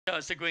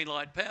Shows the green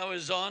light. Power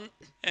is on,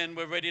 and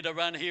we're ready to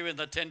run here in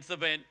the 10th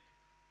event.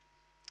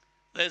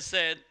 They're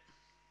set.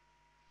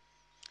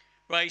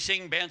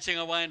 Racing, bouncing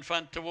away in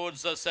front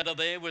towards the centre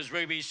there was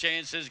Ruby's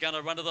Chance, who's going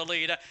to run to the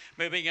leader.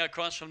 Moving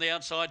across from the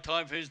outside,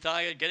 Typhoon's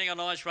Target. Getting a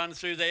nice run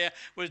through there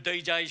was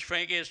DJ's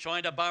Frankie, is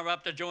trying to bar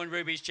up to join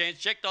Ruby's Chance.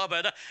 Checked off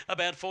it,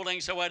 about 4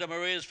 lengths away to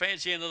Maria's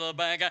Fancy into the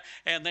bagger.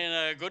 And then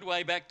a good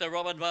way back to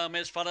Robin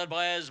Varmes, followed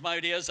by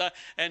Asmodeus.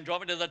 And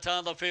dropping to the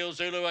tail of the field,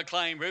 Zulu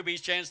Acclaim. Ruby's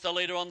Chance, the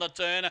leader on the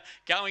turn.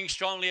 Going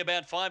strongly,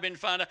 about 5 in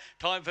front.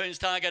 Typhoon's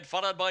Target,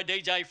 followed by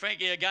DJ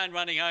Frankie, again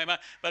running home.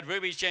 But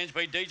Ruby's Chance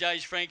beat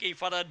DJ's Frankie,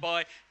 followed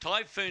by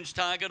Typhoon's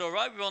Target, or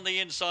over on the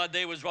inside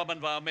there was Robin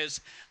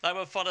Varmes. They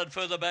were followed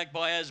further back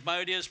by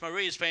Asmodeus,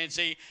 Maria's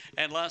Fancy,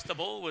 and last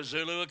of all was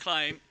Zulu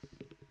Acclaim.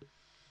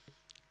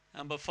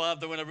 Number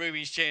 5, the winner,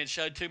 Ruby's Chance,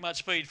 showed too much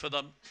speed for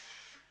them.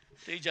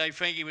 DJ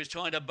Frankie was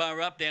trying to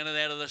bar up down and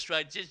out of the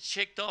straight, just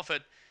checked off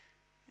it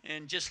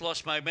and just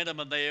lost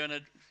momentum in there,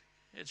 and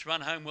it's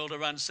run home well to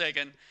run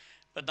second.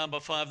 But number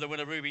 5, the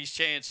winner, Ruby's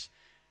Chance,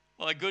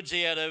 by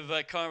Goodsy out of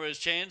Kyra's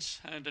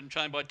Chance, owned and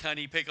trained by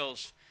Tony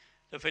Pickles.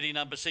 Defeating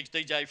number 6,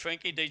 DJ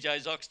Frankie,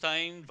 DJ's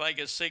Octane,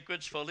 Vegas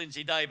Secrets for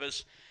Lindsay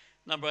Davis.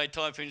 Number 8,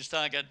 Typhoon's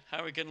Target,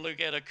 Hurricane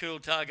Luke out of Cool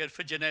Target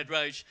for Jeanette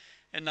Roach.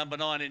 And number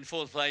 9 in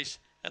 4th place,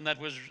 and that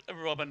was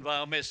Robin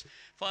Varmes.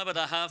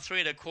 5.5,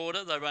 3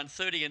 1/4. They run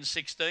 30 and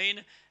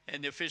 16,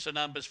 and the official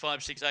numbers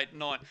 5, 6, 8 and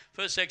 9.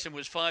 First section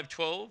was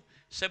 5.12,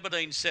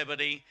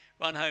 17.70,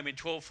 run home in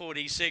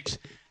 12.46,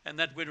 and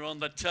that winner on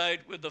the tote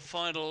with the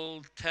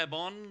final tab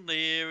on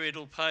there,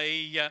 it'll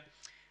pay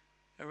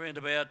around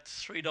about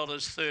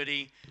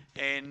 $3.30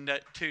 and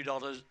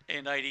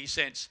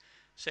 $2.80.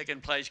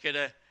 Second place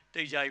getter,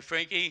 DJ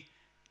Frankie,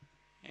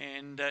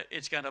 and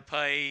it's going to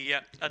pay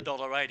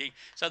 $1.80.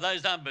 So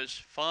those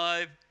numbers,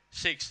 5,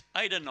 6,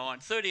 8 and 9,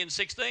 30 and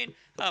 16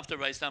 after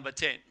race number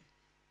 10.